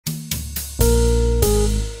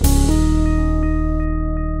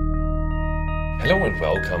Hello and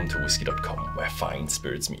welcome to Whisky.com, where fine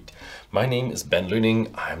spirits meet. My name is Ben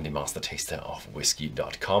Luening, I'm the master taster of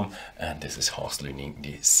Whisky.com, and this is Horst Luening,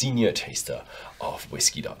 the senior taster of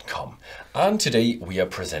Whisky.com. And today we are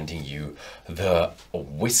presenting you the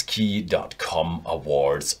Whisky.com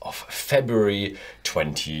Awards of February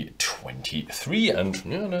 2023. And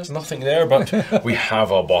yeah, there's nothing there, but we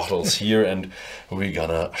have our bottles here and we're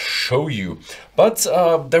gonna show you. But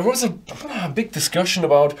there was a big discussion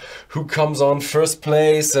about who comes on first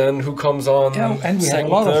place and who comes on and we second, have a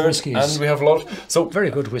lot third, of whiskies. and we have a lot. So Very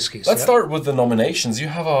good whiskies. let's start with the nominations. You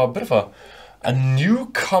have a bit of a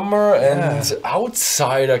newcomer and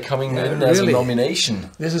outsider coming in as a really. nomination.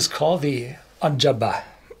 This is called the Ondjaba.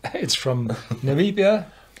 It's from Namibia,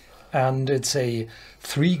 and it's a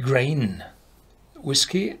 3-grain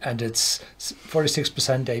whiskey, and it's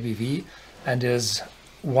 46% ABV, and is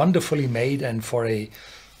wonderfully made. And for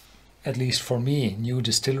at least for me, new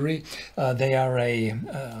distillery, they are a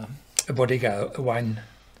bodega, a wine.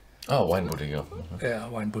 Oh, wine bodega. Yeah,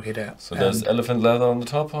 wine bodega. So there's elephant leather on the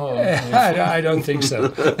top? Or? I don't think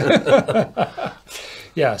so.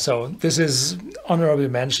 Yeah, so this is honorably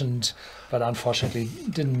mentioned, but unfortunately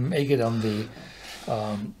didn't make it on the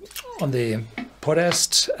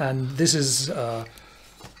podest. And this is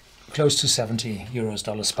close to 70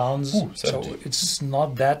 euros pounds. Ooh, 70. So it's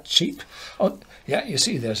not that cheap. Oh, yeah, you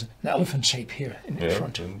see, there's an elephant shape here in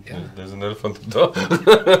front. Yeah. There's an elephant on top.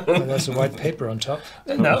 Oh, there's a white paper on top.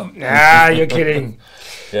 No, you're kidding.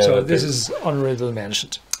 Yeah, So this is honorably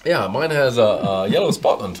mentioned. Yeah, mine has a yellow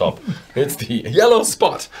spot on top. It's the yellow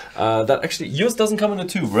spot. That actually, yours doesn't come in a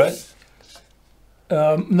tube, right?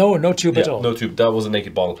 No tube at all. No tube. That was a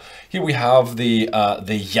naked bottle. Here we have the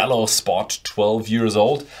yellow spot, 12 years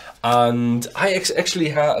old, and I actually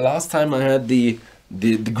had last time I had the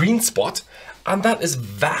green spot, and that is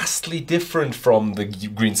vastly different from the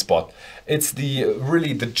green spot. It's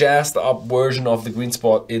really the jazzed up version of the green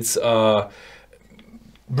spot. It's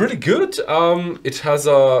really good. It has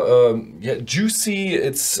juicy.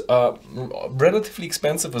 It's relatively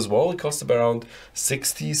expensive as well. It costs around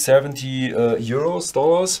 60, 70 euros,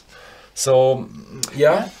 dollars. So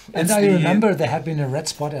yeah. And I remember there had been a red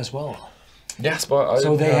spot as well. Yes, but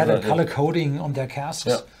so they had a color coding on their casks.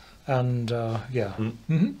 Yeah. And yeah.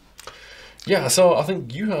 Mm-hmm. Yeah, so I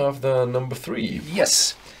think you have the number 3.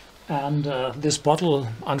 Yes. And this bottle,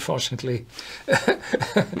 unfortunately,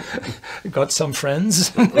 got some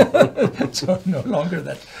friends, so no longer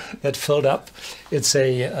that filled up. It's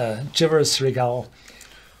a Chivas Regal,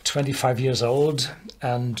 25 years old,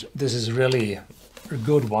 and this is really a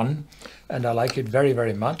good one, and I like it very,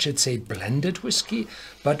 very much. It's a blended whiskey,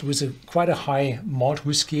 but with quite a high malt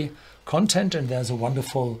whiskey content, and there's a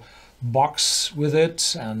wonderful box with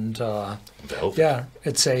it, and yeah,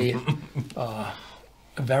 it's a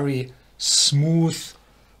very smooth,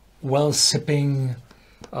 well sipping,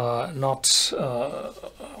 not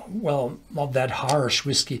that harsh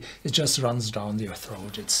whiskey. It just runs down your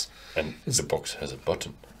throat. And the box has a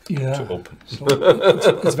button to open. So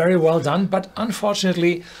it's very well done, but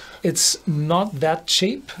unfortunately, it's not that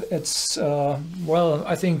cheap. It's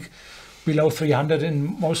I think below 300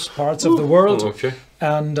 in most parts of the world. Okay.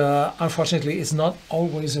 And unfortunately, it's not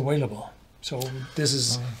always available. So this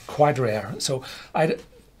is quite rare. So I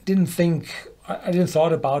didn't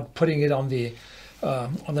thought about putting it on the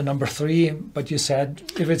number 3. But you said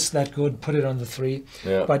if it's that good, put it on the 3.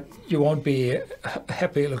 Yeah. But you won't be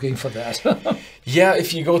happy looking for that. Yeah,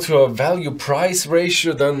 if you go to a value-price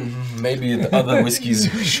ratio, then maybe the other whiskies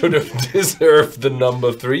should have deserved the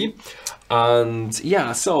number 3. And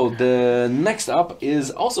yeah, so the next up is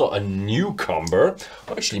also a newcomer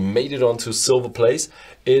who actually made it onto silver place.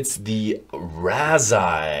 It's the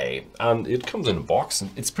Raasay, and it comes in a box,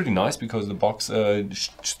 and it's pretty nice because the box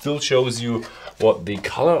still shows you what the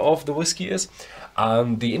color of the whiskey is.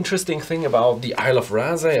 And the interesting thing about the Isle of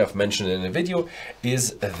Raasay, I've mentioned in a video,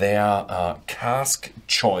 is their cask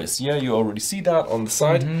choice. Yeah, you already see that on the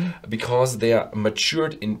side, because they are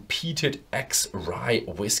matured in peated ex-rye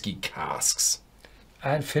whiskey casks.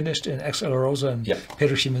 And finished in XL Rosa and Yeah.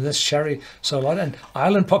 Pedro Ximénez sherry. So a lot. And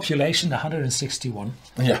island population 161.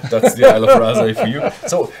 Yeah, that's the Isle of Raasay for you.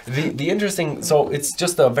 So the interesting, so it's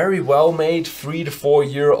just a very well-made 3 to 4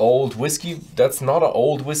 year old whiskey. That's not an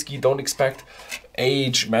old whiskey. Don't expect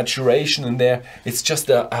age, maturation in there. It's just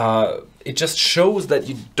it just shows that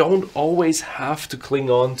you don't always have to cling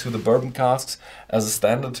on to the bourbon casks as a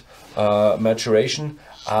standard maturation.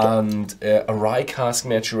 And a rye cask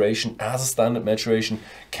maturation as a standard maturation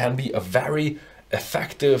can be a very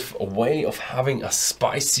effective way of having a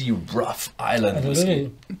spicy, rough island And a whiskey.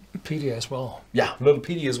 little peaty as well. Yeah, a little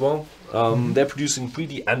peaty as well. They're producing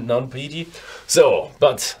peaty and non-peaty. So,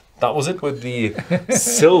 but that was it with the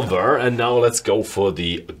silver, and now let's go for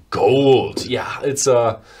the gold. Yeah, it's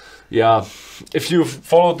yeah. If you've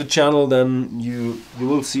followed the channel, then you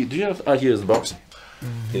will see. Do you have? Here's the box.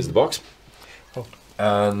 Here's the box. Oh.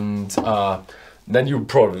 And then you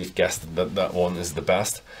probably guessed that that one is the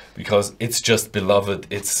best because it's just beloved.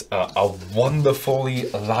 It's a wonderfully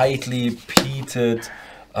lightly peated,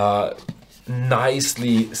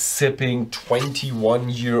 nicely sipping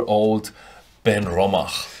 21-year-old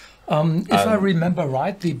Benromach. If I remember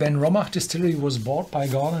right, the Benromach distillery was bought by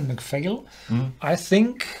Gordon MacPhail, I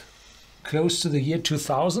think close to the year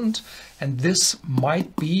 2000, and this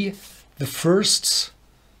might be the first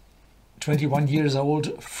 21 years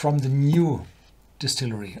old from the new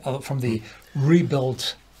distillery, from the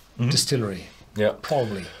rebuilt distillery. Yeah,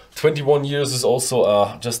 probably. 21 years is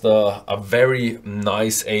also just a very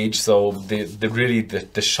nice age. So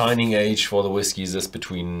the shining age for the whiskies is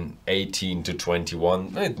between 18 to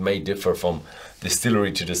 21. It may differ from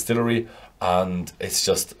distillery to distillery, and it's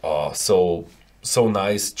just so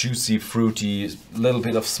nice, juicy, fruity, little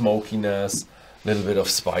bit of smokiness, little bit of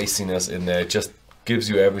spiciness in there. It just gives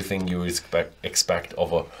you everything you expect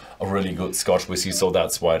of a really good Scotch whiskey. So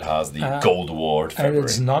that's why it has the Gold Award. And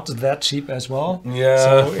it's not that cheap as well. Yeah.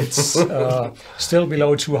 So it's still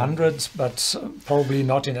below 200, but probably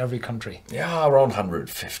not in every country. Yeah, around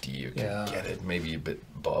 150 you can get it, maybe a bit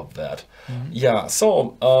above that. Yeah,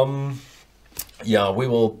 so yeah, we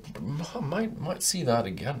might see that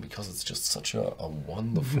again because it's just such a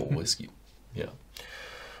wonderful whiskey. Yeah.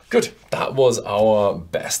 Good. That was our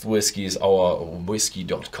best whiskies, our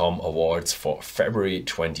Whisky.com awards for February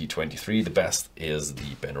 2023. The best is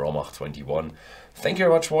the Benromach 21. Thank you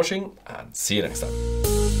very much for watching and see you next time.